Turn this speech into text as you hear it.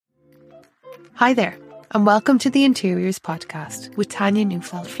Hi there, and welcome to the Interiors Podcast with Tanya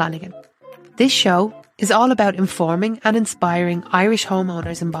Neufeld-Flanagan. This show is all about informing and inspiring Irish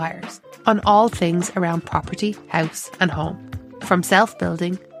homeowners and buyers on all things around property, house and home, from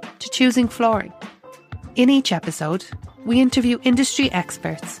self-building to choosing flooring. In each episode, we interview industry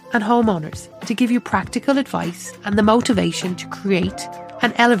experts and homeowners to give you practical advice and the motivation to create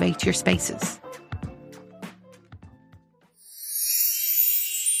and elevate your spaces.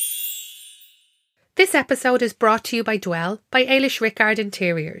 This episode is brought to you by Dwell by Eilish Rickard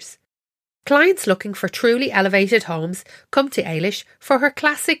Interiors. Clients looking for truly elevated homes come to Eilish for her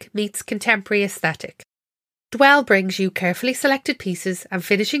classic meets contemporary aesthetic. Dwell brings you carefully selected pieces and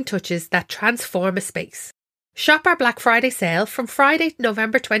finishing touches that transform a space. Shop our Black Friday sale from Friday,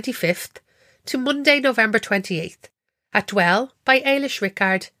 November 25th to Monday, November 28th at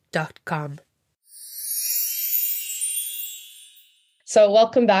dwellbyeilishrickard.com. So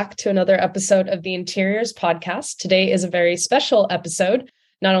welcome back to another episode of the Interiors Podcast. Today is a very special episode,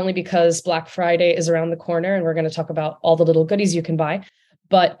 not only because Black Friday is around the corner and we're going to talk about all the little goodies you can buy,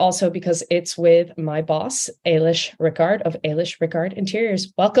 but also because it's with my boss, Eilish Rickard of Eilish Rickard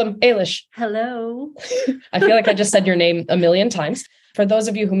Interiors. Welcome, Eilish. Hello. I feel like I just said your name a million times. For those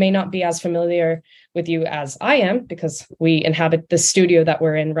of you who may not be as familiar with you as I am, because we inhabit the studio that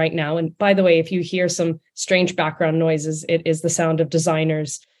we're in right now. And by the way, if you hear some strange background noises, it is the sound of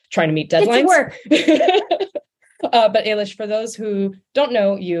designers trying to meet deadlines. But Eilish, for those who don't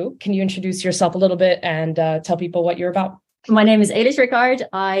know you, can you introduce yourself a little bit and tell people what you're about? My name is Eilish Rickard.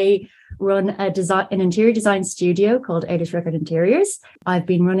 I run an interior design studio called Eilish Rickard Interiors. I've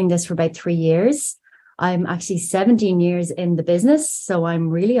been running this for about 3 years. I'm actually 17 years in the business, so I'm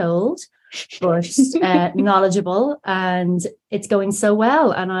really old, but knowledgeable, and it's going so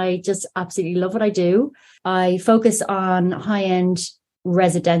well. And I just absolutely love what I do. I focus on high-end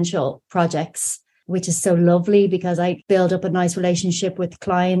residential projects, which is so lovely because I build up a nice relationship with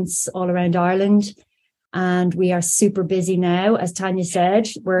clients all around Ireland. And we are super busy now. As Tanya said,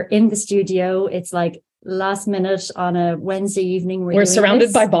 we're in the studio. It's like last minute on a Wednesday evening. We're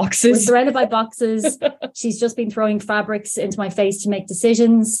surrounded by boxes. We're surrounded by boxes. She's just been throwing fabrics into my face to make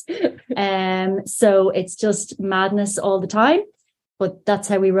decisions. So it's just madness all the time. But that's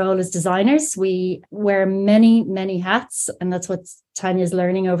how we roll as designers. We wear many, many hats. And that's what Tanya's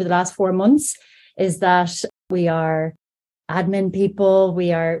learning over the last 4 months, is that we are admin people.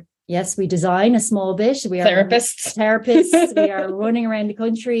 Yes, we design a small bit. We are therapists. We are running around the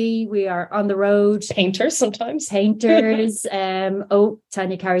country. We are on the road. Painters sometimes. Tanya carries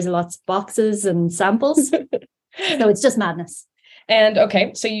lots of boxes and samples. So it's just madness. And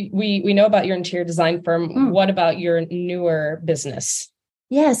okay, so we know about your interior design firm. What about your newer business?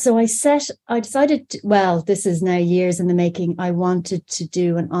 Yeah, so I decided, this is now years in the making. I wanted to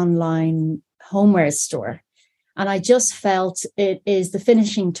do an online homeware store. And I just felt it is the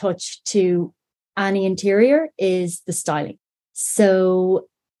finishing touch to any interior is the styling. So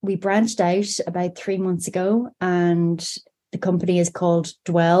we branched out about 3 months ago, and the company is called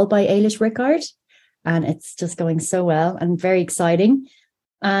Dwell by Eilish Rickard. And it's just going so well and very exciting.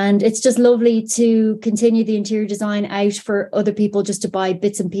 And it's just lovely to continue the interior design out for other people, just to buy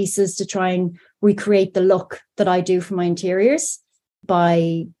bits and pieces to try and recreate the look that I do for my interiors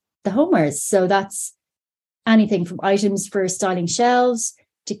by the homewares. So that's anything from items for styling shelves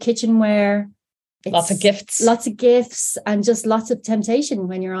to kitchenware. Lots of gifts, and just lots of temptation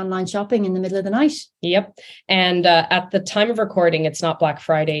when you're online shopping in the middle of the night. Yep. And at the time of recording, it's not Black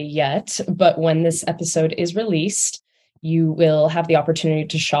Friday yet, but when this episode is released, you will have the opportunity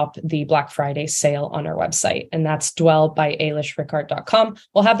to shop the Black Friday sale on our website. And that's dwellbyeilishrickard.com.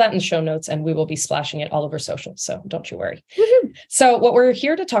 We'll have that in the show notes, and we will be splashing it all over social. So don't you worry. Woo-hoo. So what we're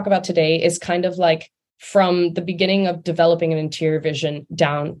here to talk about today is kind of like from the beginning of developing an interior vision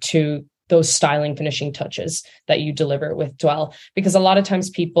down to those styling finishing touches that you deliver with Dwell. Because a lot of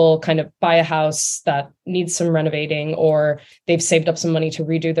times people kind of buy a house that needs some renovating, or they've saved up some money to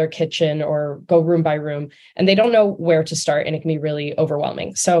redo their kitchen or go room by room, and they don't know where to start, and it can be really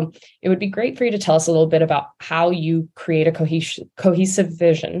overwhelming. So it would be great for you to tell us a little bit about how you create a cohesive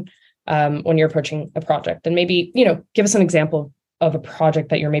vision when you're approaching a project, and maybe, give us an example of a project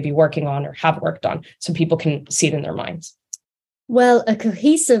that you're maybe working on or have worked on so people can see it in their minds. Well, a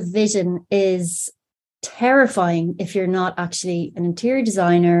cohesive vision is terrifying if you're not actually an interior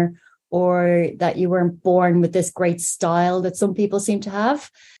designer, or that you weren't born with this great style that some people seem to have.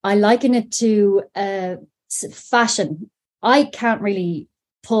 I liken it to fashion. I can't really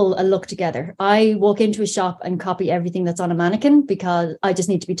pull a look together. I walk into a shop and copy everything that's on a mannequin because I just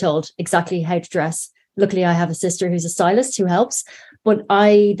need to be told exactly how to dress. Luckily, I have a sister who's a stylist who helps. But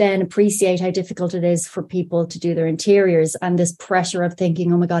I then appreciate how difficult it is for people to do their interiors, and this pressure of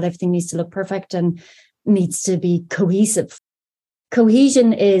thinking, oh my God, everything needs to look perfect and needs to be cohesive.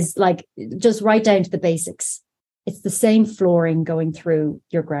 Cohesion is like just right down to the basics. It's the same flooring going through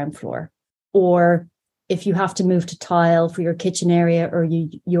your ground floor. Or if you have to move to tile for your kitchen area or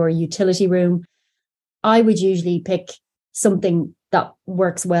your utility room, I would usually pick something that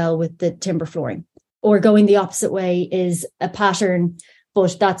works well with the timber flooring. Or going the opposite way is a pattern,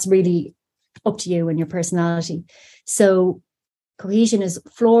 but that's really up to you and your personality. So cohesion is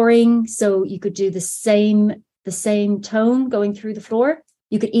flooring. So you could do the same tone going through the floor.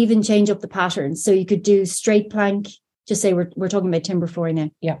 You could even change up the patterns. So you could do straight plank. Just say we're talking about timber flooring now.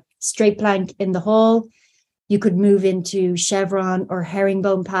 Yeah. Straight plank in the hall. You could move into chevron or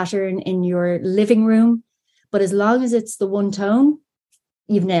herringbone pattern in your living room. But as long as it's the one tone,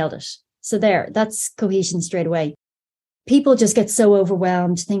 you've nailed it. So that's cohesion straight away. People just get so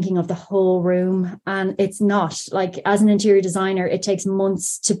overwhelmed thinking of the whole room, and it's not. Like, as an interior designer, it takes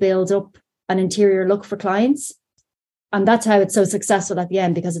months to build up an interior look for clients. And that's how it's so successful at the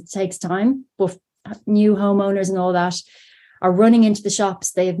end, because it takes time. But new homeowners and all that are running into the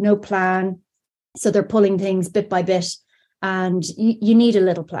shops. They have no plan. So they're pulling things bit by bit, and you need a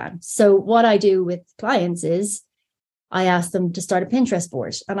little plan. So what I do with clients is I ask them to start a Pinterest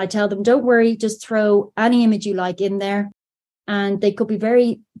board, and I tell them, don't worry, just throw any image you like in there. And they could be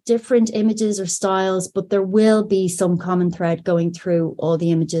very different images or styles, but there will be some common thread going through all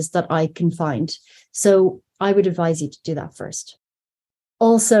the images that I can find. So I would advise you to do that first.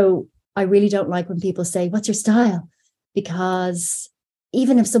 Also, I really don't like when people say, what's your style? Because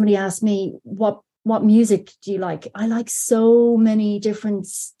even if somebody asks me, what music do you like? I like so many different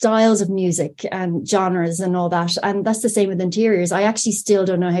styles of music and genres and all that. And that's the same with interiors. I actually still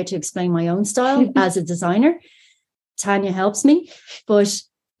don't know how to explain my own style as a designer. Tanya helps me, but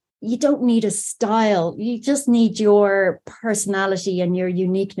you don't need a style. You just need your personality and your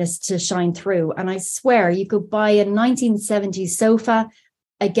uniqueness to shine through. And I swear you could buy a 1970s sofa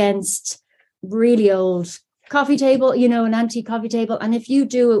against really old coffee table, an antique coffee table. And if you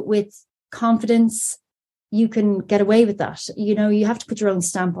do it with confidence, you can get away with that. You have to put your own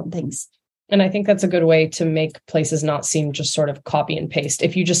stamp on things. And I think that's a good way to make places not seem just sort of copy and paste.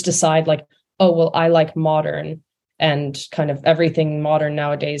 If you just decide like, oh, well, I like modern, and kind of everything modern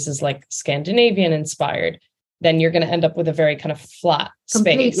nowadays is like Scandinavian inspired, then you're going to end up with a very kind of flat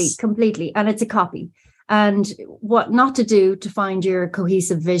space. Completely. And it's a copy. And what not to do to find your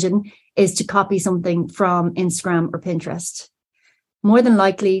cohesive vision is to copy something from Instagram or Pinterest. More than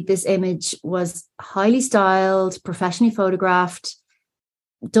likely, this image was highly styled, professionally photographed,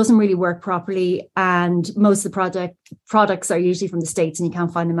 doesn't really work properly. And most of the products are usually from the States and you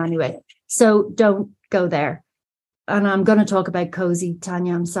can't find them anyway. So don't go there. And I'm going to talk about cozy,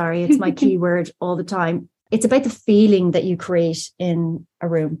 Tanya. I'm sorry. It's my key word all the time. It's about the feeling that you create in a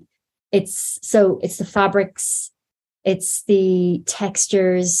room. It's the fabrics, it's the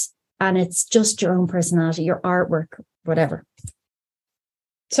textures, and it's just your own personality, your artwork, whatever.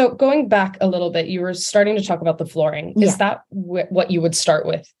 So going back a little bit, you were starting to talk about the flooring. Is that what you would start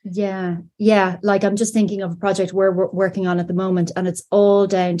with? Yeah. Like, I'm just thinking of a project we're working on at the moment, and it's all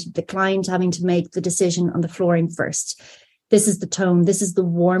down to the client having to make the decision on the flooring first. This is the tone. This is the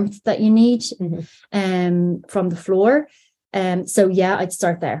warmth that you need from the floor. So I'd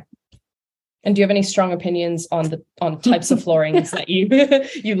start there. And do you have any strong opinions on types of floorings that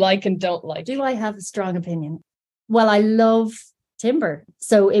you like and don't like? Do I have a strong opinion? Well, I love timber.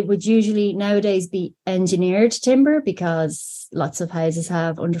 So it would usually nowadays be engineered timber, because lots of houses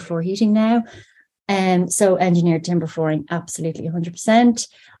have underfloor heating now. And so engineered timber flooring, absolutely 100%.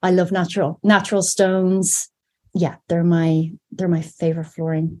 I love natural stones. Yeah, they're my favorite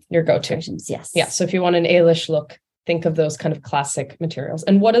flooring. Your go-to. Yes. Yeah. So if you want an Eilish look, think of those kind of classic materials.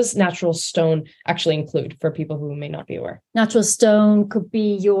 And what does natural stone actually include for people who may not be aware? Natural stone could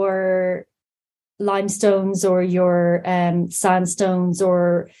be your limestones or your sandstones,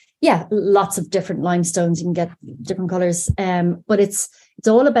 or lots of different limestones. You can get different colors. But it's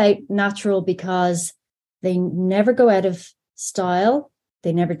all about natural, because they never go out of style.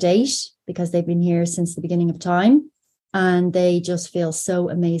 They never date, because they've been here since the beginning of time, and they just feel so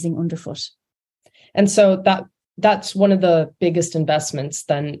amazing underfoot. And so that's one of the biggest investments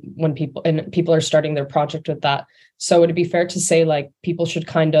then when people are starting their project with that. So would it be fair to say, like, people should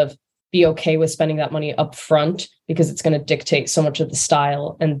kind of be okay with spending that money up front, because it's going to dictate so much of the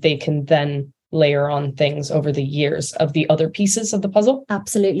style, and they can then layer on things over the years of the other pieces of the puzzle?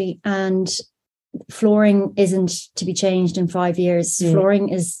 Absolutely. And flooring isn't to be changed in 5 years. Flooring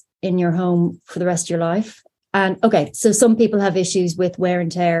is in your home for the rest of your life. And okay, so some people have issues with wear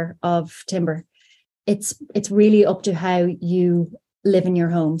and tear of timber. It's really up to how you live in your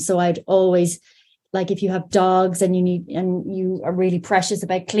home. So I'd always, like, if you have dogs and you are really precious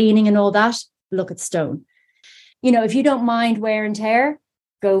about cleaning and all that, look at stone. If you don't mind wear and tear,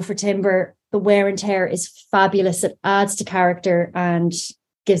 go for timber. The wear and tear is fabulous. It adds to character and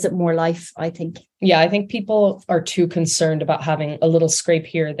gives it more life, I think. Yeah, I think people are too concerned about having a little scrape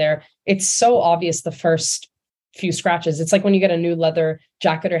here or there. It's so obvious the first few scratches. It's like when you get a new leather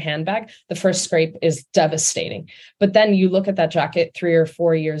jacket or handbag, the first scrape is devastating. But then you look at that jacket 3 or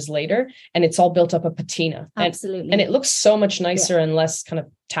 4 years later, and it's all built up a patina. Absolutely. And it looks so much nicer and less kind of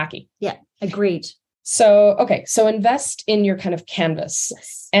tacky. Yeah, agreed. So, okay. So invest in your kind of canvas.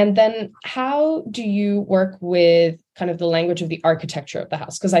 Yes. And then how do you work with kind of the language of the architecture of the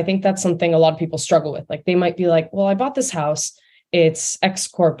house? Because I think that's something a lot of people struggle with. Like, they might be like, well, I bought this house, it's ex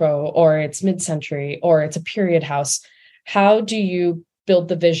corpo, or it's mid-century, or it's a period house. How do you build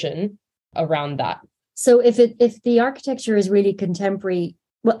the vision around that? So if the architecture is really contemporary,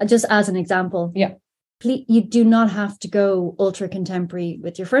 well, just as an example, yeah, you do not have to go ultra contemporary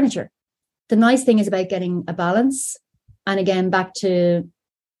with your furniture. The nice thing is about getting a balance. And again, back to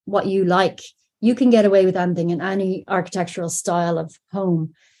what you like, you can get away with anything in any architectural style of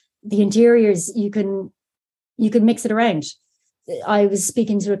home. The interiors, you can mix it around. I was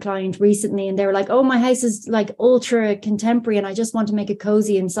speaking to a client recently and they were like, oh, my house is like ultra contemporary and I just want to make it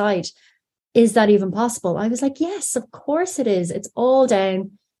cozy inside. Is that even possible? I was like, yes, of course it is. It's all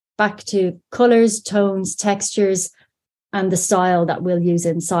down back to colors, tones, textures, and the style that we'll use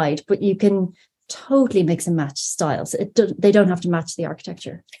inside. But you can totally mix and match styles. They don't have to match the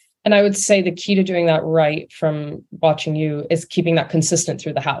architecture. And I would say the key to doing that right from watching you is keeping that consistent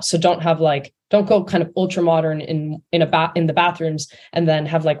through the house. So don't go kind of ultra modern in the bathrooms and then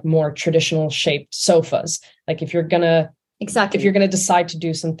have like more traditional shaped sofas. Like if you're gonna decide to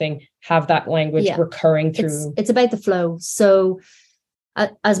do something, have that language recurring through. It's about the flow. So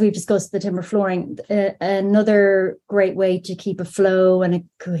as we've discussed, the timber flooring, another great way to keep a flow and a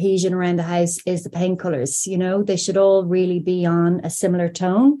cohesion around the house is the paint colors. They should all really be on a similar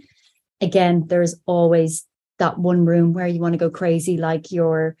tone. Again, there's always that one room where you want to go crazy, like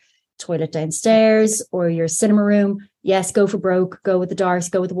your toilet downstairs or your cinema room. Yes, go for broke, go with the darks,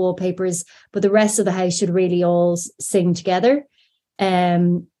 go with the wallpapers, but the rest of the house should really all sing together.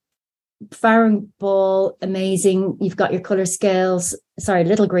 Farring Ball, amazing. You've got your color scales. Sorry,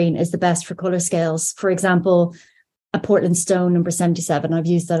 Little Green is the best for color scales. For example, a Portland Stone number 77. I've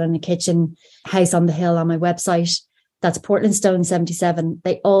used that in a kitchen house on the hill on my website. That's Portland Stone 77.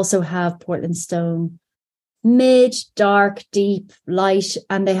 They also have Portland Stone mid, dark, deep, light,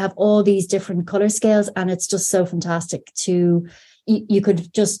 and they have all these different color scales. And it's just so fantastic you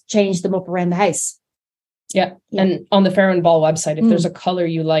could just change them up around the house. Yeah. And on the Farring Ball website, if there's a color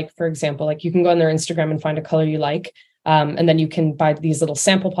you like, for example, like you can go on their Instagram and find a color you like. And then you can buy these little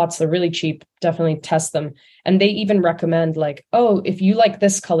sample pots. They're really cheap. Definitely test them. And they even recommend like, oh, if you like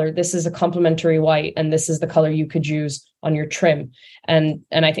this color, this is a complementary white. And this is the color you could use on your trim. And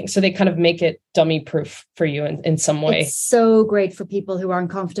I think so they kind of make it dummy proof for you in some way. It's so great for people who aren't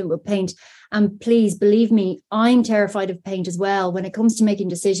confident with paint. And please believe me, I'm terrified of paint as well when it comes to making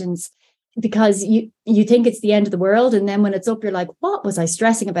decisions. Because you think it's the end of the world. And then when it's up, you're like, what was I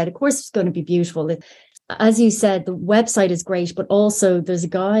stressing about? Of course, it's going to be beautiful. As you said, the website is great, but also there's a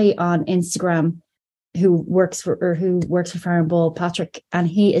guy on Instagram who works for Farring Ball, Patrick, and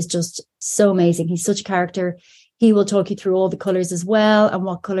he is just so amazing. He's such a character. He will talk you through all the colors as well and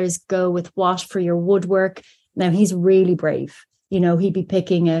what colors go with what for your woodwork. Now, he's really brave. He'd be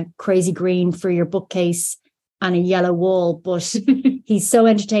picking a crazy green for your bookcase and a yellow wall, but he's so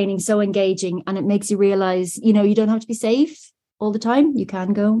entertaining, so engaging, and it makes you realize, you don't have to be safe all the time. You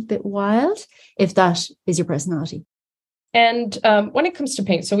can go a bit wild if that is your personality. And when it comes to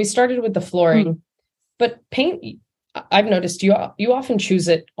paint, so we started with the flooring, but paint, I've noticed you often choose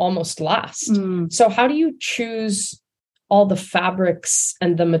it almost last. So how do you choose all the fabrics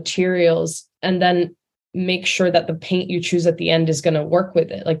and the materials and then make sure that the paint you choose at the end is going to work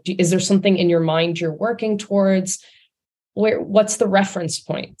with it? Like, is there something in your mind you're working towards? What's the reference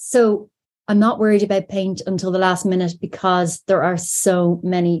point? So I'm not worried about paint until the last minute because there are so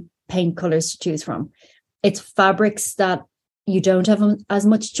many paint colors to choose from. It's fabrics that you don't have as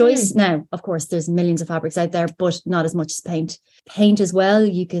much choice. Now, of course, there's millions of fabrics out there, but not as much as paint. Paint as well,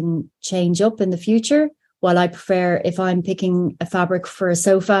 you can change up in the future. While I prefer, if I'm picking a fabric for a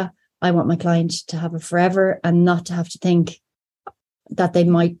sofa, I want my client to have it forever and not to have to think, that they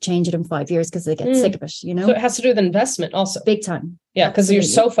might change it in 5 years because they get sick of it, you know? So it has to do with investment also. Big time. Yeah, because your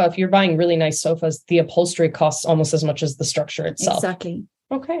sofa, if you're buying really nice sofas, the upholstery costs almost as much as the structure itself. Exactly.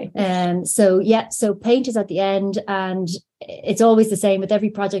 Okay. So paint is at the end, and it's always the same with every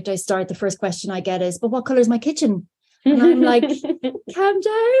project I start. The first question I get is, but what color is my kitchen? And I'm like, calm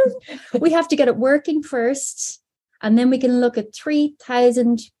down. We have to get it working first, and then we can look at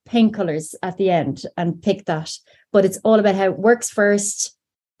 3,000 paint colors at the end and pick that. But it's all about how it works first,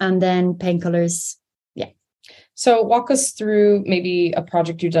 and then paint colors. Yeah. So walk us through maybe a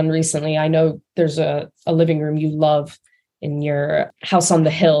project you've done recently. I know there's a living room you love in your house on the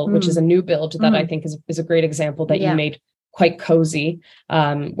hill, which is a new build that I think is a great example that you made quite cozy,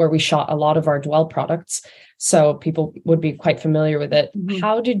 where we shot a lot of our Dwell products. So people would be quite familiar with it.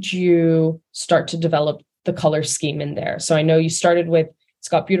 How did you start to develop the color scheme in there? So I know you started with, it's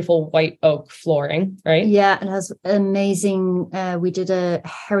got beautiful white oak flooring, right? Yeah, it has amazing, we did a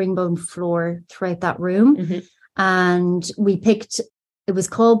herringbone floor throughout that room. And we picked, it was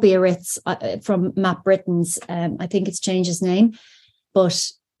called Biarritz from Matt Britton's. I think it's changed its name,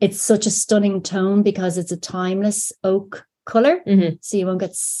 but it's such a stunning tone because it's a timeless oak color. So you won't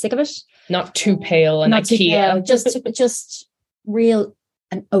get sick of it. Not too pale and IKEA. Just real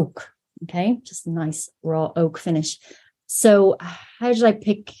an oak. Okay. Just a nice raw oak finish. So how did I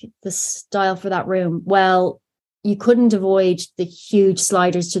pick the style for that room? Well, you couldn't avoid the huge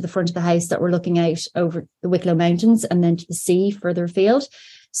sliders to the front of the house that were looking out over the Wicklow Mountains and then to the sea further afield.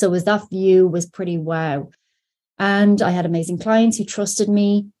 So that view was pretty wow. And I had amazing clients who trusted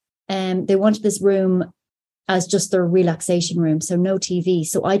me, and they wanted this room as just their relaxation room. So no TV.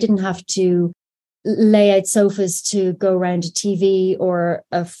 So I didn't have to lay out sofas to go around a TV or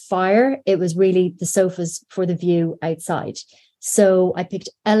a fire. It was really the sofas for the view outside. So I picked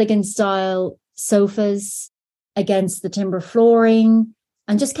elegant style sofas against the timber flooring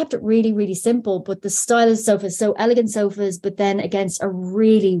and just kept it really, really simple. But the style of sofas, so elegant sofas, but then against a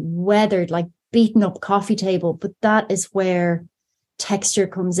really weathered, like beaten up coffee table. But that is where texture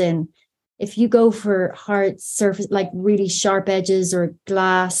comes in. If you go for hard surface, like really sharp edges or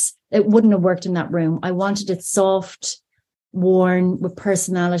glass, it wouldn't have worked in that room. I wanted it soft, worn, with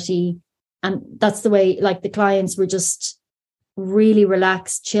personality. And that's the way, like, the clients were just really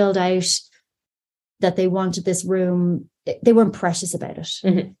relaxed, chilled out, that they wanted this room. They weren't precious about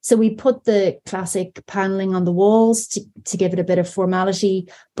it. So we put the classic paneling on the walls to give it a bit of formality,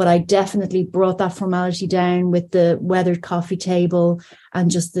 but I definitely brought that formality down with the weathered coffee table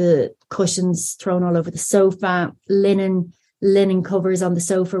and just the cushions thrown all over the sofa, linen covers on the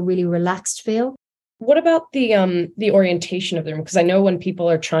sofa, really relaxed feel. What about the orientation of the room? Because I know when people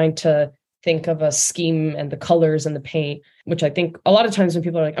are trying to think of a scheme and the colors and the paint, which I think a lot of times when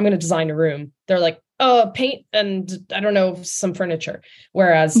people are like, I'm going to design a room, they're like, oh, paint and I don't know, some furniture.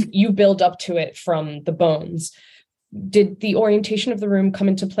 Whereas you build up to it from the bones. Did the orientation of the room come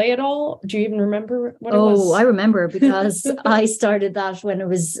into play at all? Do you even remember what it was? Oh, I remember, because I started that when there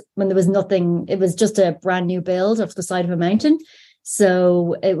was nothing. It was just a brand new build off the side of a mountain.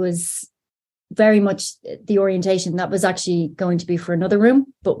 So it was very much the orientation that was actually going to be for another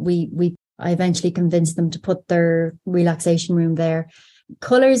room, but I eventually convinced them to put their relaxation room there.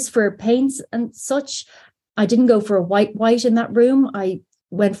 Colors for paints and such, I didn't go for a white in that room. I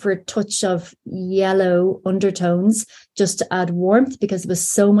went for a touch of yellow undertones just to add warmth, because there was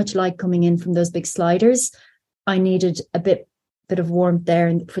so much light coming in from those big sliders. I needed a bit of warmth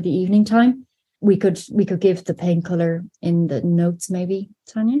there for the evening time. We could give the paint color in the notes, maybe,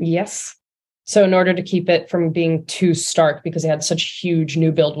 Tanya? Yes. So in order to keep it from being too stark, because it had such huge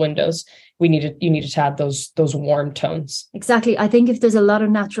new build windows, you needed to add those warm tones. Exactly. I think if there's a lot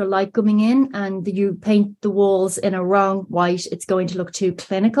of natural light coming in and you paint the walls in a wrong white, it's going to look too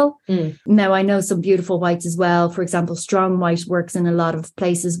clinical. Now, I know some beautiful whites as well. For example, strong white works in a lot of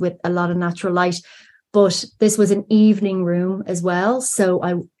places with a lot of natural light, but this was an evening room as well. So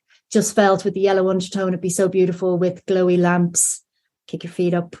I just felt with the yellow undertone, it'd be so beautiful with glowy lamps. Kick your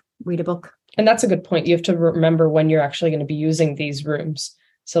feet up, read a book. And that's a good point. You have to remember when you're actually going to be using these rooms.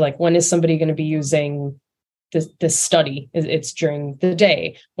 So like, when is somebody going to be using this study? It's during the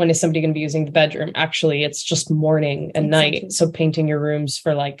day. When is somebody going to be using the bedroom? Actually, it's just morning and night. So painting your rooms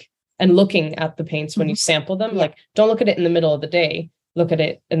and looking at the paints when you sample them, like, don't look at it in the middle of the day. Look at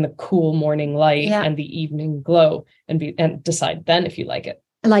it in the cool morning light and the evening glow, and decide then if you like it.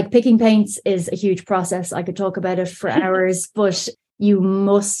 Like, picking paints is a huge process. I could talk about it for hours, but you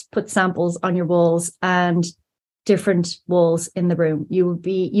must put samples on your walls and different walls in the room. You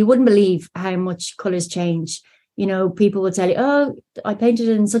wouldn't believe how much colors change. You know, people would tell you, oh, I painted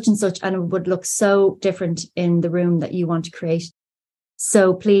it in such and such, and it would look so different in the room that you want to create.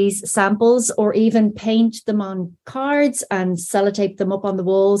 So please, samples, or even paint them on cards and sellotape them up on the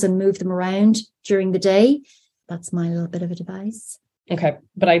walls and move them around during the day. That's my little bit of advice. Okay.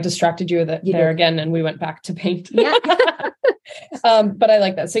 But I distracted you there again, and we went back to paint. Yeah. But I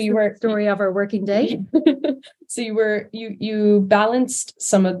like that. So you were story of our working day. So you balanced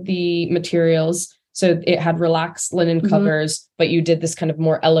some of the materials. So it had relaxed linen covers, but you did this kind of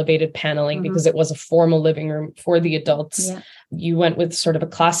more elevated paneling because it was a formal living room for the adults. Yeah. You went with sort of a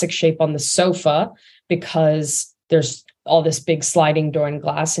classic shape on the sofa because there's all this big sliding door and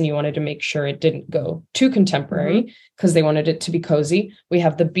glass, and you wanted to make sure it didn't go too contemporary because they wanted it to be cozy. We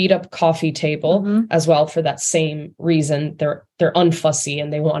have the beat up coffee table as well for that same reason. They're unfussy,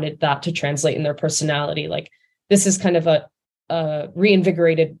 and they wanted that to translate in their personality. Like, this is kind of a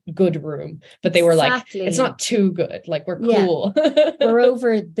reinvigorated good room, but they were like, it's not too good. Like, we're cool. We're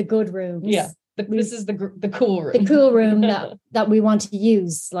over the good rooms. Yeah. This is the cool room. The cool room that we want to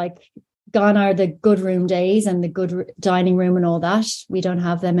use. Like, gone are the good room days and the good dining room and all that. We don't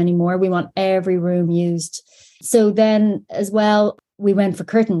have them anymore. We want every room used. So then as well, we went for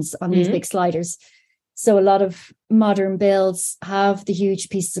curtains on these big sliders. So a lot of modern builds have the huge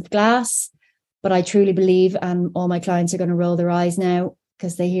pieces of glass, but I truly believe, and all my clients are going to roll their eyes now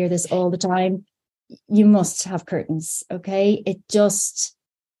because they hear this all the time, you must have curtains. Okay. It just,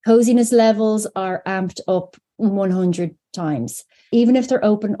 coziness levels are amped up 100 times. Even if they're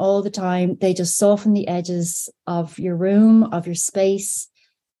open all the time, they just soften the edges of your room, of your space.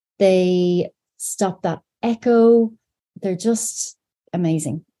 They stop that echo. They're just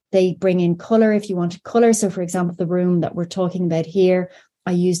amazing. They bring in color if you want color. So for example, the room that we're talking about here,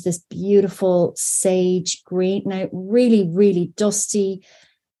 I use this beautiful sage green. Now, really, really dusty.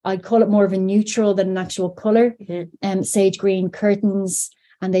 I'd call it more of a neutral than an actual color. Sage green curtains.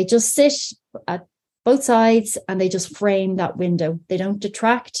 And they just sit at both sides and they just frame that window. They don't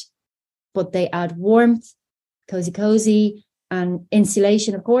detract, but they add warmth, cozy, and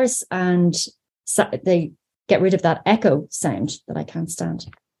insulation, of course. And they get rid of that echo sound that I can't stand.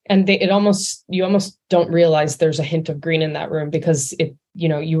 And you almost don't realize there's a hint of green in that room because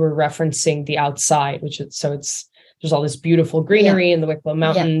you were referencing the outside, there's all this beautiful greenery in the Wicklow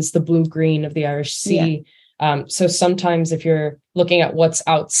Mountains, the blue green of the Irish Sea. So sometimes if you're looking at what's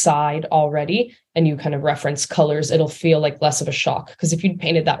outside already and you kind of reference colors, it'll feel like less of a shock. Because if you'd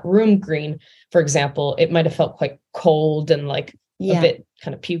painted that room green, for example, it might have felt quite cold and like a bit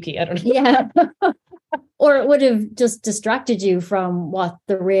kind of pukey. I don't know. Yeah. Or it would have just distracted you from what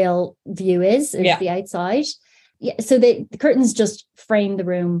the real view is the outside. Yeah. So the curtains just frame the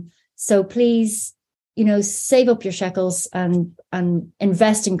room. So please, save up your shekels and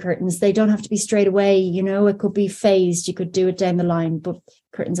invest in curtains. They don't have to be straight away. It could be phased. You could do it down the line, but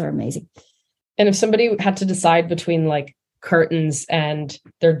curtains are amazing. And if somebody had to decide between like curtains and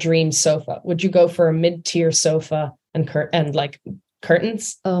their dream sofa, would you go for a mid-tier sofa and like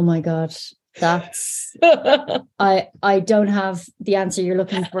curtains? Oh my God. That's I don't have the answer you're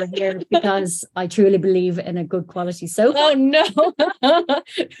looking for here because I truly believe in a good quality sofa. Oh no.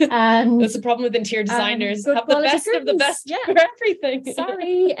 And that's the problem with interior designers. Have the best curtains. Of the best for everything.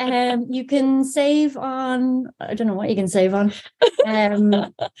 Sorry. You can save on, I don't know what you can save on.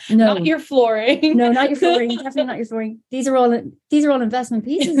 No. Not your flooring. No, not your flooring. Definitely not your flooring. These are all investment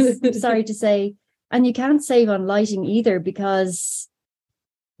pieces, I'm sorry to say. And you can't save on lighting either because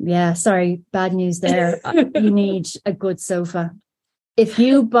bad news there. You need a good sofa. If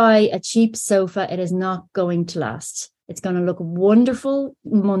you buy a cheap sofa, it is not going to last. It's going to look wonderful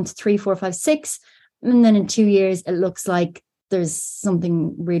month 3, 4, 5, 6. And then in 2 years, it looks like there's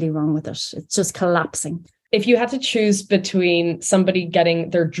something really wrong with it. It's just collapsing. If you had to choose between somebody getting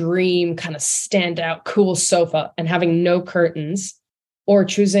their dream kind of standout cool sofa and having no curtains, or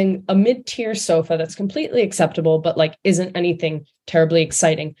choosing a mid-tier sofa that's completely acceptable, but like isn't anything terribly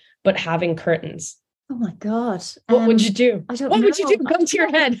exciting, but having curtains. Oh my God. What would you do? I don't know. What would you do? Go to your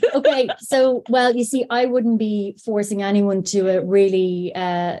head. Okay. So, well, you see, I wouldn't be forcing anyone to a really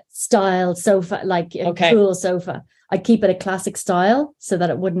styled sofa, like a cool sofa. I'd keep it a classic style so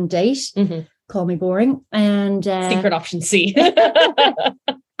that it wouldn't date. Call me boring. And secret option C.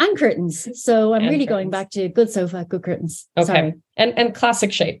 And curtains. So I'm really going back to good sofa, good curtains. Okay. Sorry. And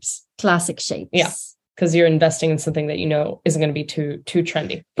classic shapes. Classic shapes. Yeah. Because you're investing in something that isn't going to be too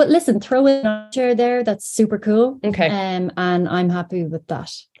trendy. But listen, throw in an armchair there. That's super cool. Okay. And I'm happy with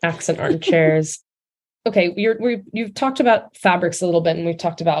that. Accent armchairs. Okay. You've talked about fabrics a little bit and we've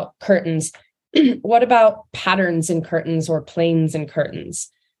talked about curtains. What about patterns in curtains or planes in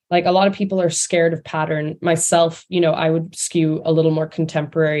curtains? Like a lot of people are scared of pattern. Myself, I would skew a little more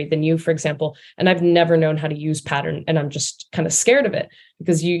contemporary than you, for example, and I've never known how to use pattern, and I'm just kind of scared of it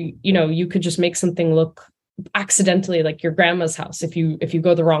because you could just make something look accidentally like your grandma's house if you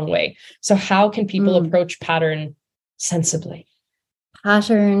go the wrong way. So how can people approach pattern sensibly?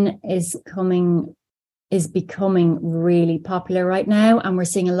 Pattern is becoming really popular right now, and we're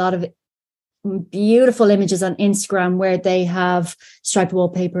seeing a lot of beautiful images on Instagram where they have striped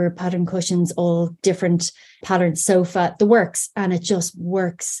wallpaper, pattern cushions, all different patterned sofa, the works, and it just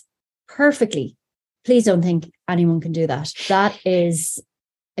works perfectly. Please don't think anyone can do that. That is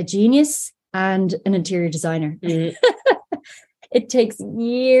a genius and an interior designer. It takes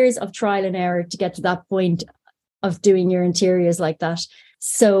years of trial and error to get to that point of doing your interiors like that.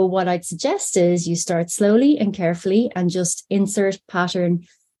 So what I'd suggest is you start slowly and carefully and just insert pattern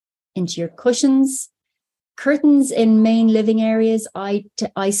into your cushions. Curtains in main living areas, I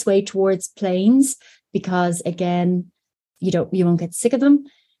sway towards plains because, again, you won't get sick of them.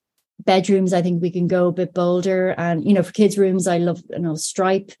 Bedrooms, I think we can go a bit bolder, and for kids' rooms, I love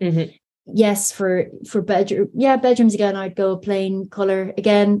stripe. Yes, for bedrooms again, I'd go plain color.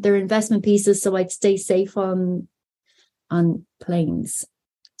 Again, they're investment pieces, so I'd stay safe on plains.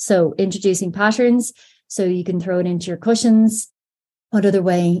 So introducing patterns, so you can throw it into your cushions. What other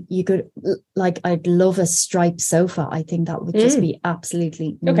way you could, I'd love a striped sofa. I think that would just be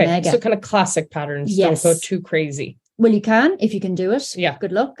absolutely mega. So kind of classic patterns. Yes. Don't go too crazy. Well, you can, if you can do it. Yeah.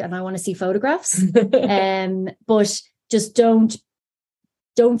 Good luck. And I want to see photographs. But just don't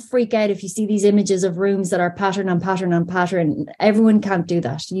freak out if you see these images of rooms that are pattern on pattern on pattern. Everyone can't do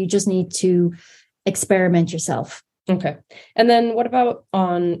that. You just need to experiment yourself. Okay. And then what about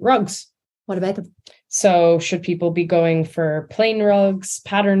on rugs? What about them? So should people be going for plain rugs,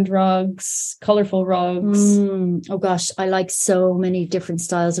 patterned rugs, colorful rugs? Oh gosh, I like so many different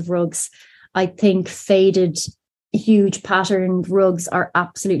styles of rugs. I think faded, huge patterned rugs are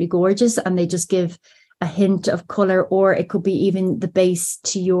absolutely gorgeous, and they just give a hint of color, or it could be even the base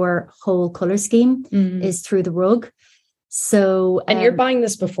to your whole color scheme is through the rug. So, and you're buying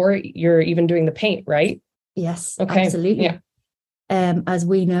this before you're even doing the paint, right? Yes, okay. Absolutely. Yeah. As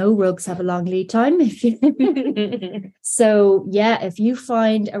we know, rugs have a long lead time. So yeah, if you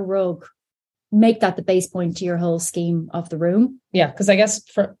find a rug, make that the base point to your whole scheme of the room. Yeah, because I guess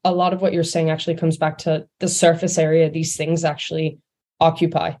for a lot of what you're saying actually comes back to the surface area these things actually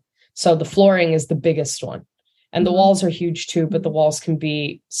occupy. So the flooring is the biggest one. And the walls are huge too, but the walls can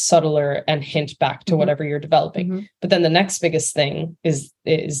be subtler and hint back to whatever you're developing. But then the next biggest thing is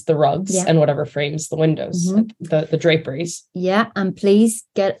the rugs and whatever frames the windows, the draperies. Yeah, and please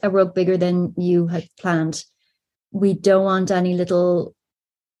get a rug bigger than you had planned. We don't want any little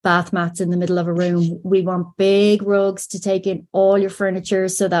bath mats in the middle of a room. We want big rugs to take in all your furniture,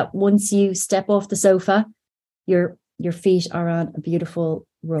 so that once you step off the sofa, your feet are on a beautiful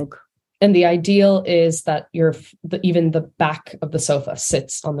rug. And the ideal is that even the back of the sofa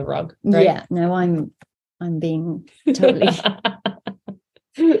sits on the rug, right? Yeah. No, I'm being totally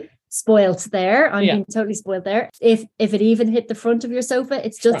spoiled there. I'm being totally spoiled there. If it even hit the front of your sofa,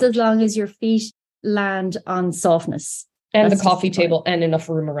 it's just as long as your feet land on softness. And the coffee table, and enough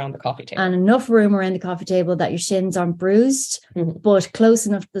room around the coffee table. And enough room around the coffee table that your shins aren't bruised, but close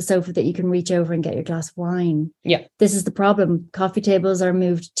enough to the sofa that you can reach over and get your glass of wine. Yeah. This is the problem. Coffee tables are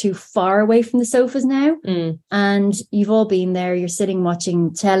moved too far away from the sofas now. And you've all been there. You're sitting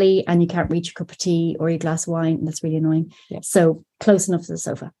watching telly and you can't reach your cup of tea or your glass of wine. That's really annoying. Yeah. So close enough to the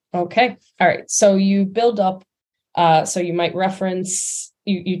sofa. Okay. All right. So you build up. So you might reference...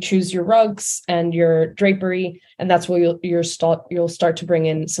 You choose your rugs and your drapery, and that's where you'll start to bring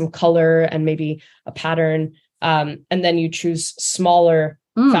in some color and maybe a pattern. And then you choose smaller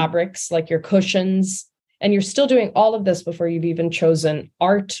fabrics like your cushions, and you're still doing all of this before you've even chosen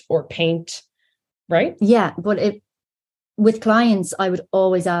art or paint, right? Yeah, but with clients, I would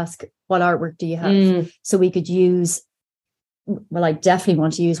always ask, what artwork do you have? So we could use, well, I definitely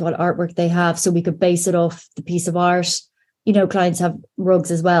want to use what artwork they have, so we could base it off the piece of art. Clients have rugs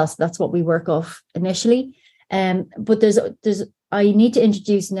as well, so that's what we work off initially. But I need to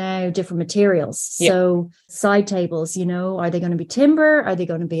introduce now different materials. Yeah. So side tables, are they going to be timber? Are they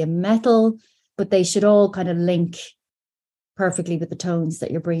going to be a metal? But they should all kind of link perfectly with the tones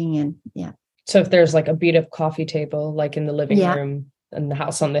that you're bringing in. Yeah. So if there's like a beat up coffee table, like in the living room and the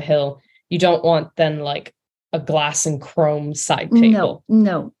house on the hill, you don't want then like a glass and chrome side table.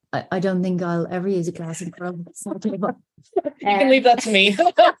 No. I don't think I'll ever use a glass and chrome side table. You can leave that to me.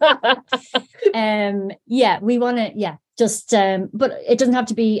 We want to, but it doesn't have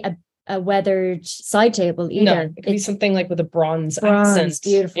to be a weathered side table either. No, it could be something like with a bronze accent.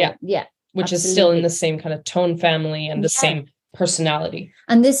 Beautiful. Yeah. Which absolutely. is still in the same kind of tone family and the same personality.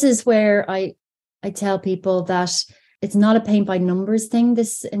 And this is where I tell people that it's not a paint by numbers thing,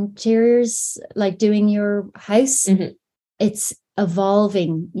 this interiors, like doing your house. Mm-hmm. It's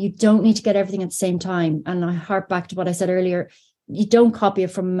evolving. You don't need to get everything at the same time. And I harp back to what I said earlier. You don't copy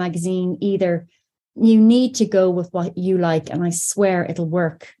it from a magazine either. You need to go with what you like. And I swear it'll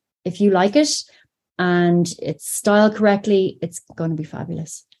work. If you like it and it's styled correctly, it's going to be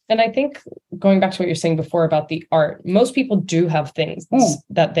fabulous. And I think going back to what you're saying before about the art, most people do have things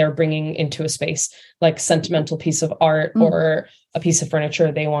that they're bringing into a space, like sentimental piece of art or a piece of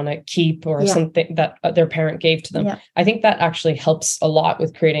furniture they want to keep or something that their parent gave to them. Yeah. I think that actually helps a lot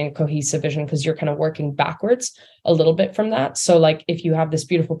with creating a cohesive vision because you're kind of working backwards a little bit from that. So like if you have this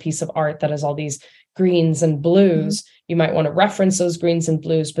beautiful piece of art that has all these greens and blues, you might want to reference those greens and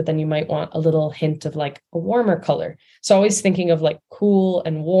blues, but then you might want a little hint of like a warmer color. So always thinking of like cool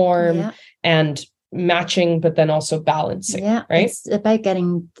and warm and matching, but then also balancing. Yeah, right. It's about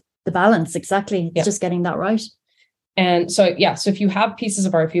getting the balance. Exactly. It's just getting that right. And so, so if you have pieces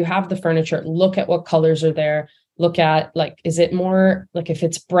of art, if you have the furniture, look at what colors are there. Look at like, is it more like if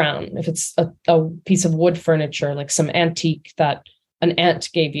it's brown, if it's a piece of wood furniture, like some antique that an aunt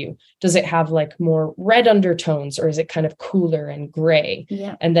gave you, does it have like more red undertones or is it kind of cooler and gray?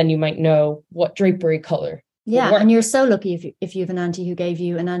 Yeah. And then you might know what drapery color. Yeah. And you're so lucky if you have an auntie who gave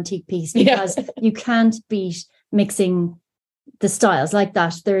you an antique piece because you can't beat mixing the styles like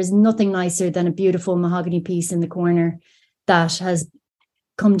that. There is nothing nicer than a beautiful mahogany piece in the corner that has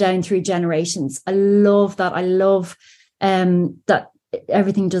come down through generations. I love that. I love that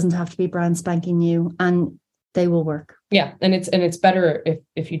everything doesn't have to be brand spanking new and they will work. Yeah. And it's better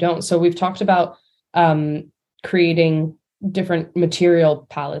if you don't. So we've talked about creating different material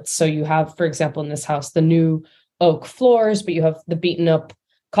palettes. So you have, for example, in this house, the new oak floors, but you have the beaten up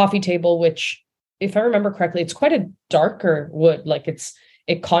coffee table, which if I remember correctly, it's quite a darker wood. Like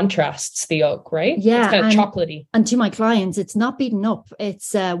it contrasts the oak, right? Yeah. It's kind of chocolatey. And to my clients, it's not beaten up.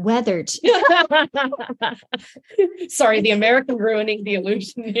 It's weathered. Sorry, the American ruining the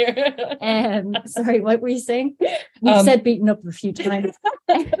illusion here. Sorry, what were you saying? You said beaten up a few times.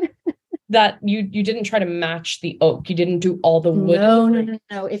 That you didn't try to match the oak. You didn't do all the wood.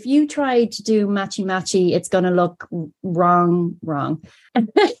 No. If you try to do matchy, it's going to look wrong.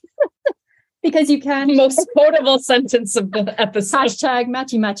 Because you can't. Most quotable sentence of the episode. Hashtag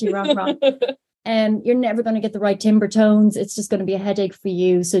matchy, wrong. And you're never going to get the right timber tones. It's just going to be a headache for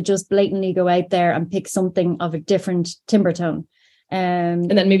you. So just blatantly go out there and pick something of a different timber tone. And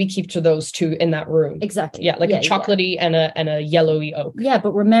then maybe keep to those two in that room. Exactly. Yeah, like a chocolatey and a yellowy oak. Yeah,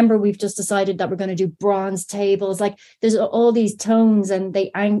 but remember, we've just decided that we're going to do bronze tables. Like there's all these tones and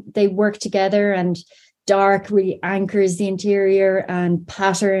they work together, and dark really anchors the interior and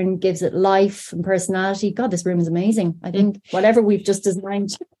pattern gives it life and personality. God, this room is amazing. I think whatever we've just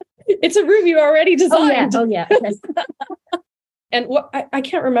designed. It's a room you already designed. Oh yeah. Okay. And what I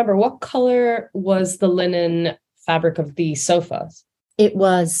can't remember, what color was the linen fabric of the sofas? It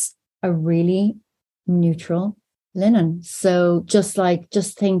was a really neutral linen. So just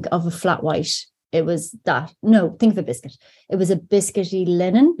think of a flat white. It was that. No, think of a biscuit. It was a biscuity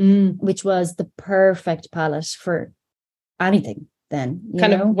linen, which was the perfect palette for anything then.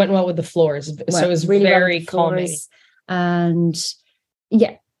 Kind of went well with the floors. So it was really very calming. And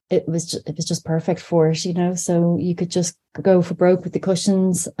it was just perfect for it, so you could just go for broke with the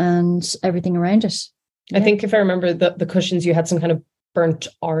cushions and everything around it. I think if I remember the cushions, you had some kind of burnt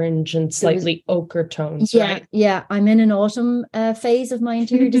orange and slightly ochre tones. Yeah. Right? Yeah. I'm in an autumn phase of my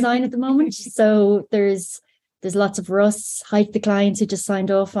interior design at the moment. So there's lots of rusts. Hi to the clients who just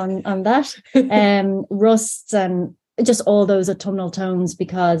signed off on that. Rusts and just all those autumnal tones,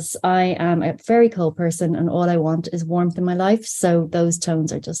 because I am a very cold person and all I want is warmth in my life. So those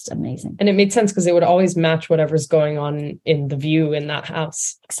tones are just amazing. And it made sense because they would always match whatever's going on in the view in that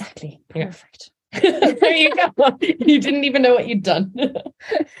house. Exactly. Perfect. Yeah. There you go. You didn't even know what you'd done.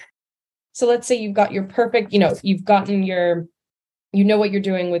 So let's say you've got your perfect, you've gotten you know what you're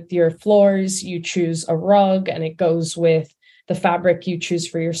doing with your floors. You choose a rug and it goes with the fabric you choose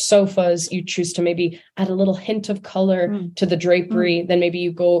for your sofas. You choose to maybe add a little hint of color to the drapery. Then maybe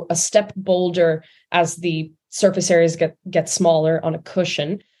you go a step bolder as the surface areas get smaller on a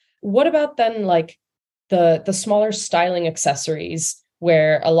cushion. What about then like the smaller styling accessories,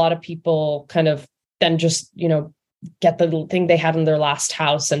 where a lot of people kind of then just, get the thing they had in their last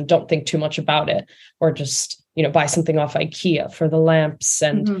house and don't think too much about it, or just, buy something off IKEA for the lamps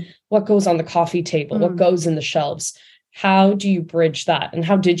and what goes on the coffee table, what goes in the shelves. How do you bridge that? And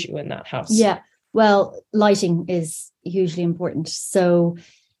how did you in that house? Yeah, well, lighting is hugely important. So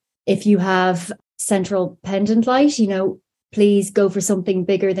if you have central pendant light, please go for something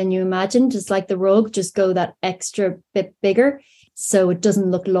bigger than you imagined. Just like the rug, just go that extra bit bigger so it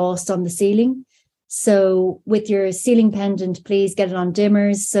doesn't look lost on the ceiling. So with your ceiling pendant, please get it on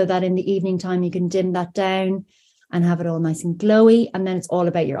dimmers so that in the evening time you can dim that down and have it all nice and glowy. And then it's all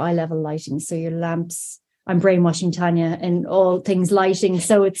about your eye level lighting. So your lamps, I'm brainwashing Tanya in all things lighting.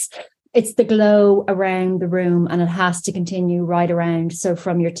 So it's the glow around the room, and it has to continue right around. So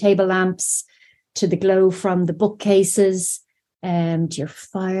from your table lamps to the glow from the bookcases, to your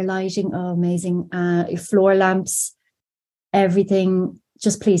fire lighting, oh amazing, your floor lamps, everything.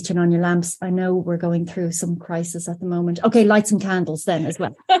 Just please turn on your lamps. I know we're going through some crisis at the moment. Okay, light some candles then as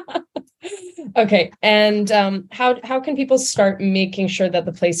well. Okay, and how can people start making sure that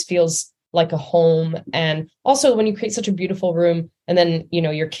the place feels like a home? And also, when you create such a beautiful room, and then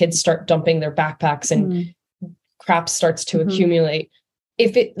your kids start dumping their backpacks and crap starts to accumulate.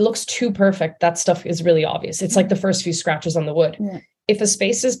 If it looks too perfect, that stuff is really obvious. It's like the first few scratches on the wood. Yeah. If a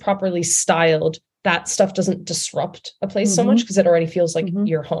space is properly styled, that stuff doesn't disrupt a place so much because it already feels like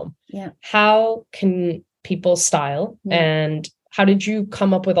your home. Yeah. How can people style? And how did you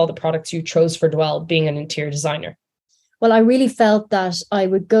come up with all the products you chose for Dwell, being an interior designer? Well, I really felt that I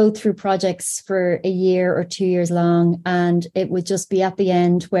would go through projects for a year or 2 years long, and it would just be at the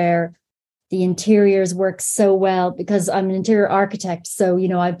end where the interiors work so well, because I'm an interior architect. So,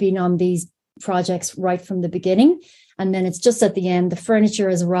 I've been on these projects right from the beginning. And then it's just at the end, the furniture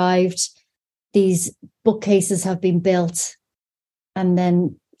has arrived, these bookcases have been built,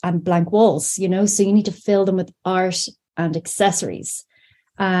 and blank walls, so you need to fill them with art and accessories.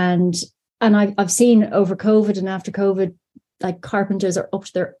 And I've seen over COVID and after COVID, like carpenters are up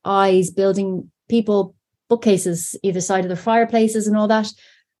to their eyes building people bookcases either side of their fireplaces and all that.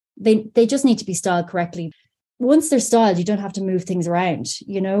 They just need to be styled correctly. Once they're styled, you don't have to move things around.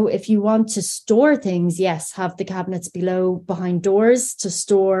 If you want to store things, yes, have the cabinets behind doors to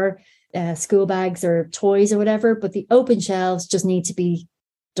store school bags or toys or whatever, but the open shelves just need to be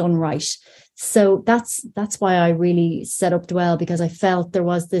done right. So that's why I really set up Dwell, because I felt there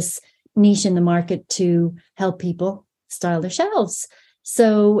was this niche in the market to help people style their shelves.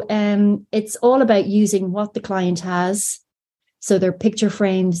 So it's all about using what the client has. So their picture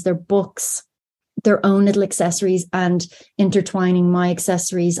frames, their books, their own little accessories, and intertwining my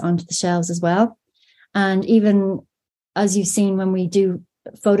accessories onto the shelves as well. And even as you've seen when we do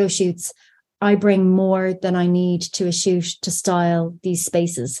photo shoots, I bring more than I need to a shoot to style these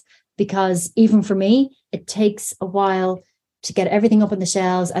spaces, because even for me, it takes a while to get everything up on the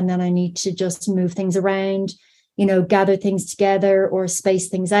shelves, and then I need to just move things around, gather things together or space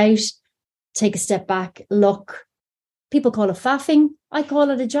things out, take a step back, look. People call it faffing. I call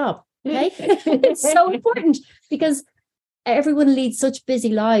it a job. Okay. It's so important, because everyone leads such busy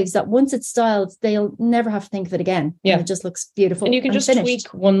lives that once it's styled, they'll never have to think of it again. Yeah. And it just looks beautiful. And you can just tweak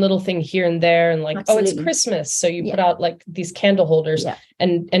one little thing here and there, and Absolutely. Oh, it's Christmas. So you put out like these candle holders,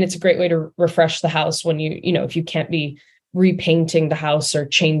 and it's a great way to refresh the house when if you can't be repainting the house or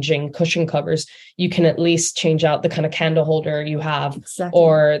changing cushion covers, you can at least change out the kind of candle holder you have,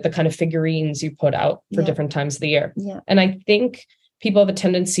 or the kind of figurines you put out for different times of the year. Yeah. And I think people have a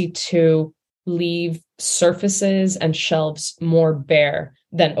tendency to leave surfaces and shelves more bare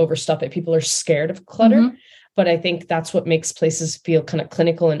than overstuff it. People are scared of clutter, but I think that's what makes places feel kind of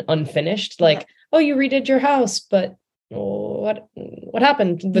clinical and unfinished. Like, oh, you redid your house, but what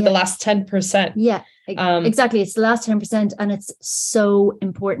happened with the last 10%? Yeah, exactly. It's the last 10%, and it's so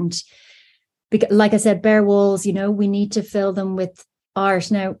important because, like I said, bare walls, we need to fill them with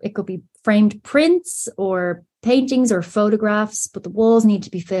art. Now, it could be framed prints or paintings or photographs, but the walls need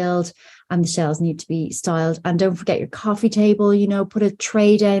to be filled and the shelves need to be styled. And don't forget your coffee table, put a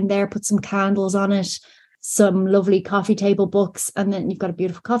tray down there, put some candles on it, some lovely coffee table books, and then you've got a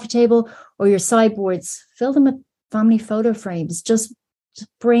beautiful coffee table. Or your sideboards, fill them with family photo frames. Just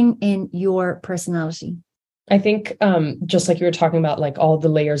bring in your personality. I think just like you were talking about, like all the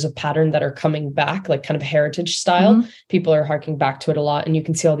layers of pattern that are coming back, like kind of heritage style, people are harking back to it a lot. And you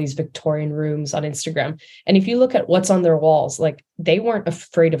can see all these Victorian rooms on Instagram. And if you look at what's on their walls, like they weren't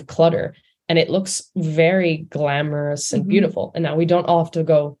afraid of clutter, and it looks very glamorous and beautiful. And now we don't all have to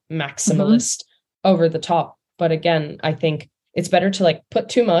go maximalist over the top. But again, I think it's better to like put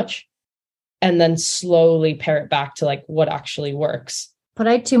too much and then slowly pare it back to like what actually works. Put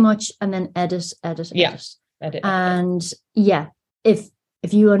out too much and then edit. And if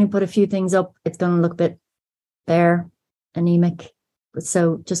you only put a few things up, it's going to look a bit bare, anemic.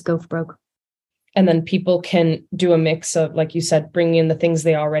 So just go for broke. And then people can do a mix of, like you said, bringing in the things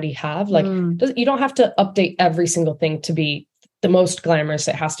they already have. Like you don't have to update every single thing to be the most glamorous.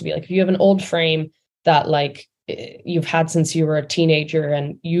 It has to be like, if you have an old frame that like you've had since you were a teenager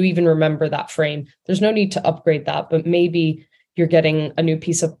and you even remember that frame, there's no need to upgrade that. But maybe you're getting a new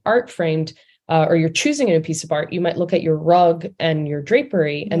piece of art framed, or you're choosing a new piece of art. You might look at your rug and your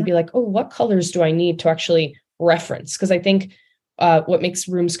drapery and be like, oh, what colors do I need to actually reference? Because I think what makes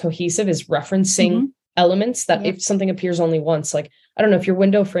rooms cohesive is referencing elements that if something appears only once, like, I don't know, if your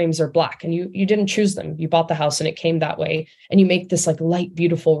window frames are black and you didn't choose them, you bought the house and it came that way, and you make this like light,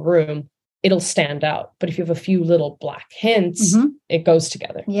 beautiful room, it'll stand out. But if you have a few little black hints, it goes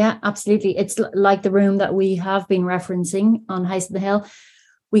together. Yeah, absolutely. It's like the room that we have been referencing on House of the Hill.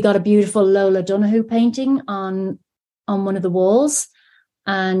 We got a beautiful Lola Donahue painting on one of the walls,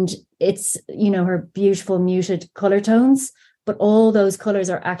 and it's, you know, her beautiful muted color tones, but all those colors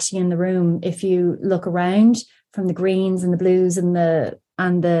are actually in the room. If you look around, from the greens and the blues and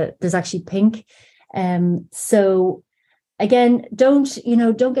there's actually pink. So again,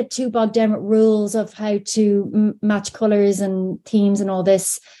 don't get too bogged down with rules of how to match colors and themes and all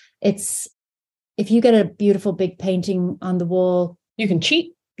this. It's, if you get a beautiful big painting on the wall, you can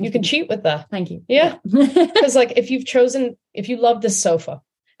cheat. You can cheat with that. Thank you. Yeah. Because like if you love this sofa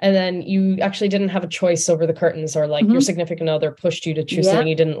and then you actually didn't have a choice over the curtains, or like your significant other pushed you to choose something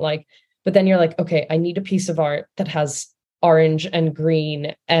you didn't like, but then you're like, okay, I need a piece of art that has orange and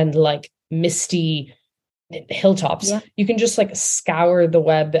green and like misty hilltops. Yeah. You can just like scour the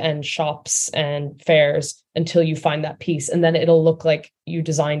web and shops and fairs until you find that piece, and then it'll look like you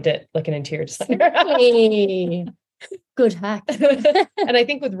designed it like an interior designer. Hey. Good hack. And I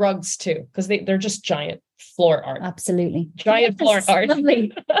think with rugs too, because they're just giant floor art. Absolutely. Giant floor art.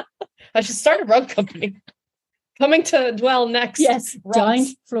 Lovely. I should start a rug company. Coming to Dwell next. Yes, rugs.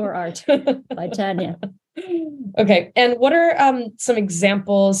 Giant floor art by Tanya. Okay. And what are some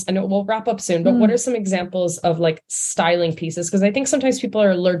examples? I know we'll wrap up soon, but what are some examples of like styling pieces? Because I think sometimes people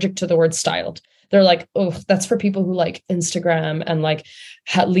are allergic to the word styled. They're like, oh, that's for people who like Instagram and like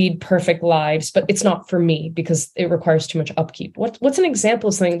lead perfect lives, but it's not for me because it requires too much upkeep. What's an example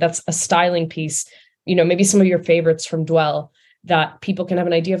of something that's a styling piece? You know, maybe some of your favorites from Dwell that people can have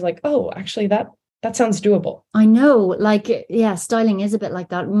an idea of like, oh, actually that sounds doable. I know, like, yeah, styling is a bit like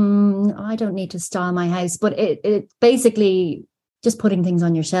that. I don't need to style my house, but it basically just putting things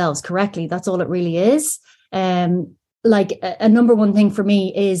on your shelves correctly. That's all it really is. Like a number one thing for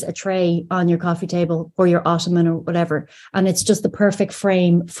me is a tray on your coffee table or your ottoman or whatever. And it's just the perfect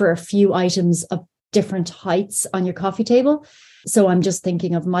frame for a few items of different heights on your coffee table. So I'm just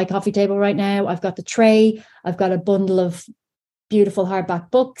thinking of my coffee table right now. I've got the tray. I've got a bundle of beautiful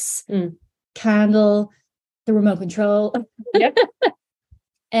hardback books, candle, the remote control. Yep.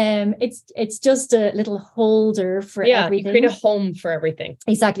 It's just a little holder for everything. You create a home for everything.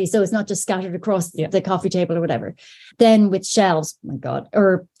 Exactly. So it's not just scattered across the coffee table or whatever. Then with shelves, my God,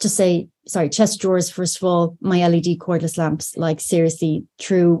 or just say, chest drawers, first of all, my LED cordless lamps, like seriously,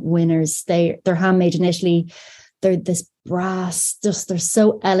 true winners. They're handmade in Italy. They're this brass, they're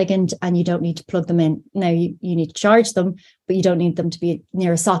so elegant, and you don't need to plug them in. Now you need to charge them, but you don't need them to be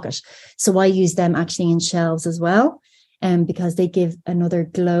near a socket. So I use them actually in shelves as well. Because they give another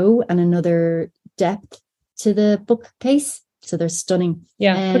glow and another depth to the bookcase. So they're stunning.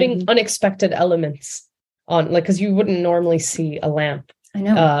 Yeah, putting unexpected elements on, like, because you wouldn't normally see a lamp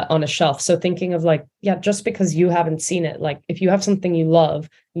on a shelf. So thinking of like, just because you haven't seen it, like if you have something you love,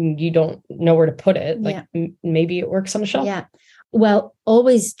 you don't know where to put it, like maybe it works on a shelf. Yeah. Well,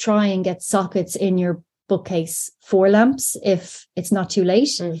 always try and get sockets in your bookcase for lamps if it's not too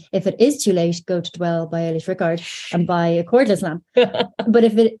late. If it is too late, go to Dwell by Eilish Rickard and buy a cordless lamp. But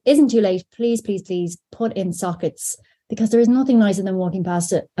if it isn't too late, please put in sockets, because there is nothing nicer than walking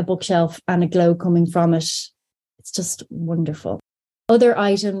past a bookshelf and a glow coming from it. It's just wonderful. Other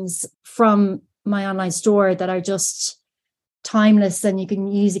items from my online store that are just timeless and you can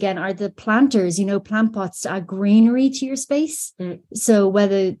use again are the planters, plant pots to add greenery to your space. So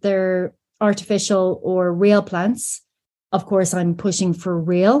whether they're artificial or real plants, of course I'm pushing for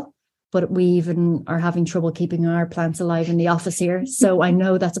real, but we even are having trouble keeping our plants alive in the office here. So I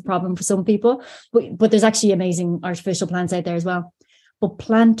know that's a problem for some people, but there's actually amazing artificial plants out there as well. But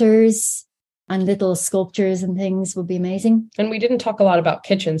planters and little sculptures and things would be amazing. And we didn't talk a lot about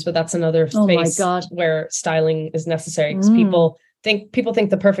kitchens, but that's another space where styling is necessary, because people think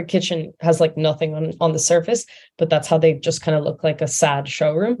the perfect kitchen has like nothing on the surface, but that's how they just kind of look like a sad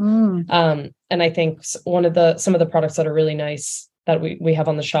showroom. And I think some of the products that are really nice that we have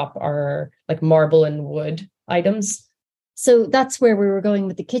on the shop are like marble and wood items. So that's where we were going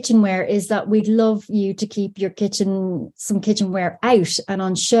with the kitchenware, is that we'd love you to keep your some kitchenware out and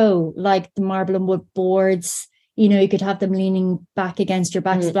on show, like the marble and wood boards. You know, you could have them leaning back against your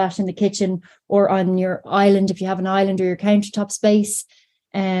backsplash in the kitchen, or on your island, if you have an island, or your countertop space.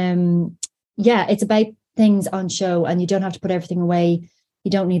 It's about things on show, and you don't have to put everything away. You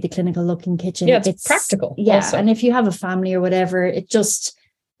don't need the clinical looking kitchen. Yeah, it's practical. Yeah. Also. And if you have a family or whatever, it just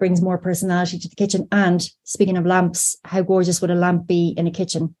brings more personality to the kitchen. And speaking of lamps, how gorgeous would a lamp be in a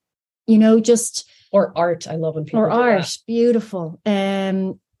kitchen? You know, or art. I love when people do art. that. Beautiful.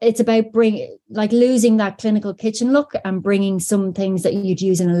 It's about losing that clinical kitchen look and bringing some things that you'd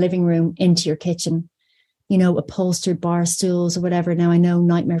use in a living room into your kitchen. You know, upholstered bar stools or whatever. Now I know,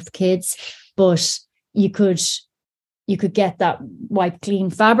 nightmare for kids, but you could get that wipe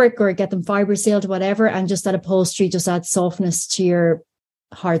clean fabric, or get them fiber sealed or whatever, and just that upholstery just adds softness to your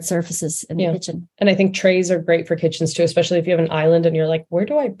hard surfaces in the kitchen. And I think trays are great for kitchens too, especially if you have an island and you're like, where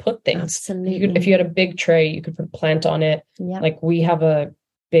do I put things? Absolutely. If you had a big tray, you could put a plant on it. Yeah. Like we have a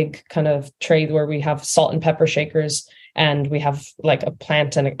big kind of tray where we have salt and pepper shakers, and we have like a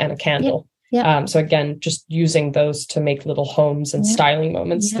plant and a candle. Yeah. So again, just using those to make little homes and styling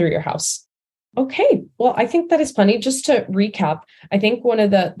moments through your house. Okay. Well, I think that is plenty. Just to recap, I think one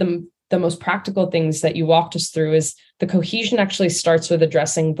of the most practical things that you walked us through is the cohesion actually starts with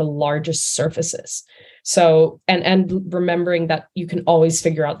addressing the largest surfaces. So, and remembering that you can always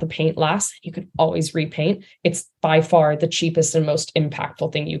figure out the paint last, you can always repaint. It's by far the cheapest and most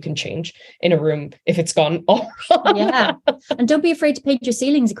impactful thing you can change in a room if it's gone all wrong. Yeah. And don't be afraid to paint your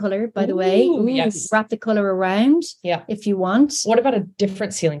ceilings a color, by the way. Yes. Wrap the color around if you want. What about a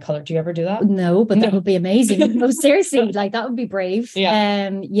different ceiling color? Do you ever do that? No, but that would be amazing. No, seriously, like that would be brave.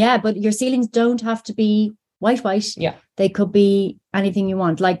 Yeah. But your ceilings don't have to be white. Yeah. They could be anything you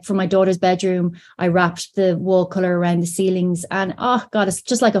want. Like for my daughter's bedroom, I wrapped the wall color around the ceilings, and oh God, it's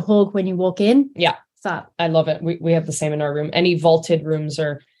just like a hug when you walk in. Yeah. Fab. I love it. We have the same in our room. Any vaulted rooms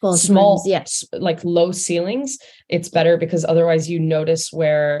or small, like low ceilings, it's better, because otherwise you notice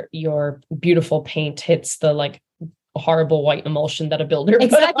where your beautiful paint hits the like horrible white emulsion that a builder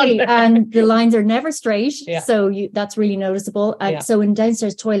exactly, and the lines are never straight, so that's really noticeable. So in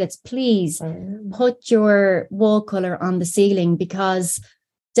downstairs toilets, please put your wall color on the ceiling, because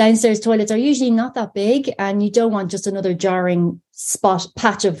downstairs toilets are usually not that big, and you don't want just another jarring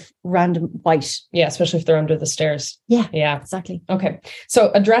patch of random white. Yeah, especially if they're under the stairs. Yeah, exactly. Okay, so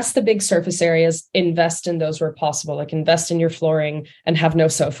address the big surface areas, invest in those where possible, like invest in your flooring and have no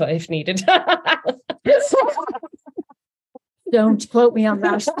sofa if needed. Don't quote me on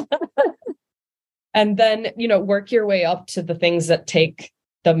that. And then, work your way up to the things that take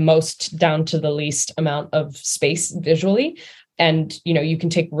the most down to the least amount of space visually. And, you can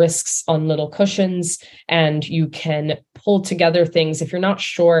take risks on little cushions, and you can pull together things. If you're not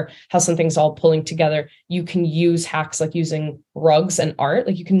sure how something's all pulling together, you can use hacks like using rugs and art.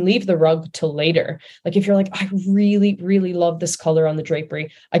 Like you can leave the rug till later. Like if you're like, I really, really love this color on the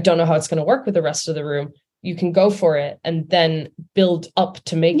drapery, I don't know how it's going to work with the rest of the room. You can go for it and then build up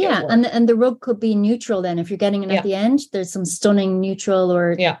to make it work. And the rug could be neutral then. If you're getting it at the end, there's some stunning neutral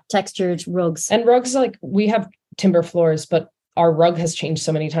or textured rugs. And rugs, like we have timber floors, but our rug has changed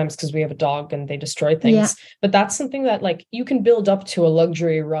so many times because we have a dog and they destroy things. Yeah. But that's something that like you can build up to a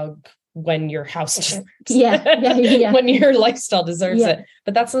luxury rug when your house deserves it. When your lifestyle deserves it.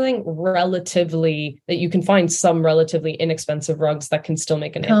 But that's something relatively that you can find some relatively inexpensive rugs that can still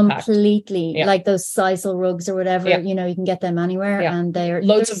make an impact. Completely. Like those sisal rugs or whatever, you can get them anywhere. And they're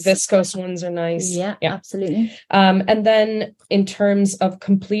loads of viscose ones are nice. Yeah, absolutely. And then in terms of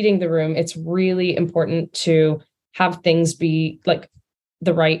completing the room, it's really important to have things be like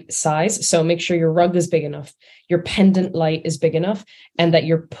the right size. So make sure your rug is big enough, your pendant light is big enough, and that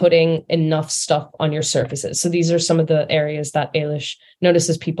you're putting enough stuff on your surfaces. So these are some of the areas that Eilish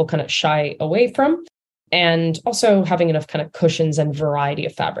notices people kind of shy away from. And also having enough kind of cushions and variety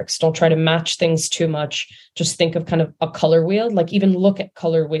of fabrics. Don't try to match things too much. Just think of kind of a color wheel, like even look at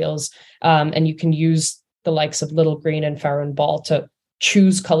color wheels. And you can use the likes of Little Green and Farrow and Ball to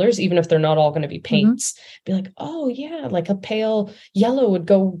choose colors, even if they're not all going to be paints. Be like, oh yeah, like a pale yellow would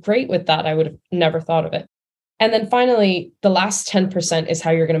go great with that. I would have never thought of it. And then finally, the last 10% is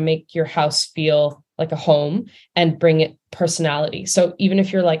how you're going to make your house feel like a home and bring it personality. So even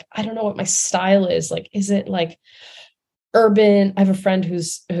if you're like, I don't know what my style is, like, is it like urban? I have a friend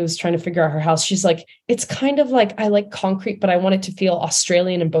who's trying to figure out her house. She's like, it's kind of like, I like concrete, but I want it to feel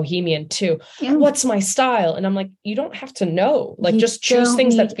Australian and bohemian too. Yeah. What's my style? And I'm like, you don't have to know, like just choose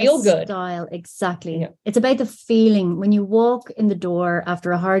things that feel good. Style. Exactly. Yeah. It's about the feeling when you walk in the door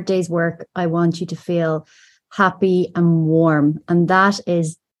after a hard day's work. I want you to feel happy and warm. And that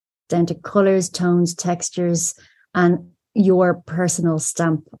is down to colours, tones, textures, and your personal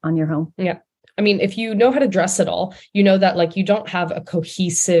stamp on your home. Yeah. I mean, if you know how to dress it all, you know that like you don't have a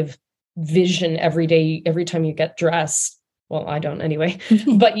cohesive vision every day, every time you get dressed. Well, I don't anyway,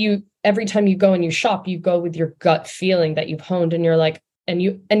 but every time you go and you shop, you go with your gut feeling that you've honed, and you're like, and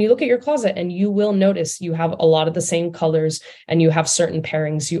you look at your closet and you will notice you have a lot of the same colors and you have certain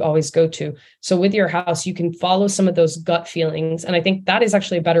pairings you always go to. So with your house, you can follow some of those gut feelings. And I think that is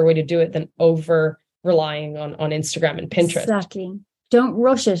actually a better way to do it than over relying on Instagram and Pinterest. Exactly. Don't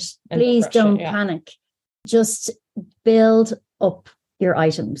rush it. Please don't panic. Just build up your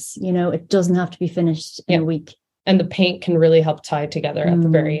items. You know, it doesn't have to be finished in a week. And the paint can really help tie it together at the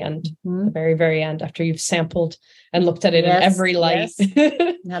very end, the very, very end, after you've sampled and looked at it in every light.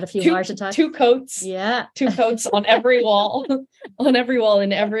 Yes. Had a few heart attacks. 2 coats. Yeah. 2 coats on every wall, with every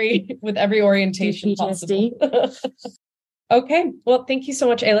orientation possible. Okay. Well, thank you so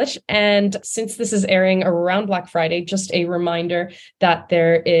much, Eilish. And since this is airing around Black Friday, just a reminder that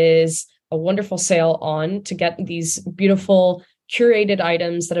there is a wonderful sale on to get these beautiful curated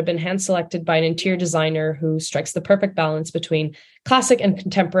items that have been hand selected by an interior designer who strikes the perfect balance between classic and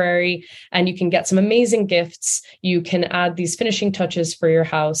contemporary. And you can get some amazing gifts. You can add these finishing touches for your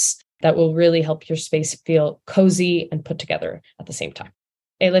house that will really help your space feel cozy and put together at the same time.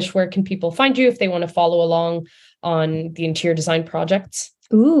 Eilish, where can people find you if they want to follow along on the interior design projects?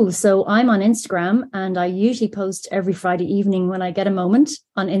 So I'm on Instagram, and I usually post every Friday evening when I get a moment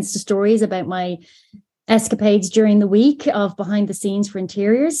on Insta stories about my escapades during the week of behind the scenes for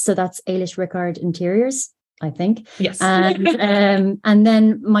interiors. So that's Eilish Rickard Interiors, I think. Yes. And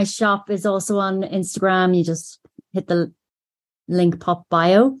then my shop is also on Instagram. You just hit the link pop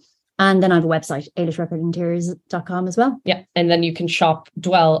bio. And then I have a website, eilishrickardinteriors.com as well. Yeah. And then you can shop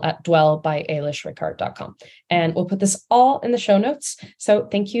Dwell at dwellbyeilishrickard.com. And we'll put this all in the show notes. So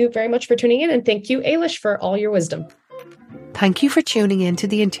thank you very much for tuning in. And thank you, Eilish, for all your wisdom. Thank you for tuning in to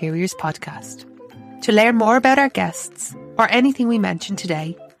the Interiors podcast. To learn more about our guests or anything we mentioned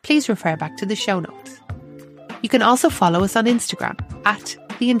today, please refer back to the show notes. You can also follow us on Instagram at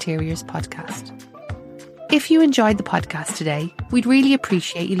the Interiors Podcast. If you enjoyed the podcast today, we'd really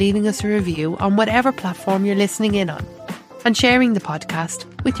appreciate you leaving us a review on whatever platform you're listening in on and sharing the podcast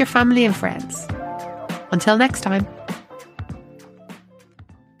with your family and friends. Until next time.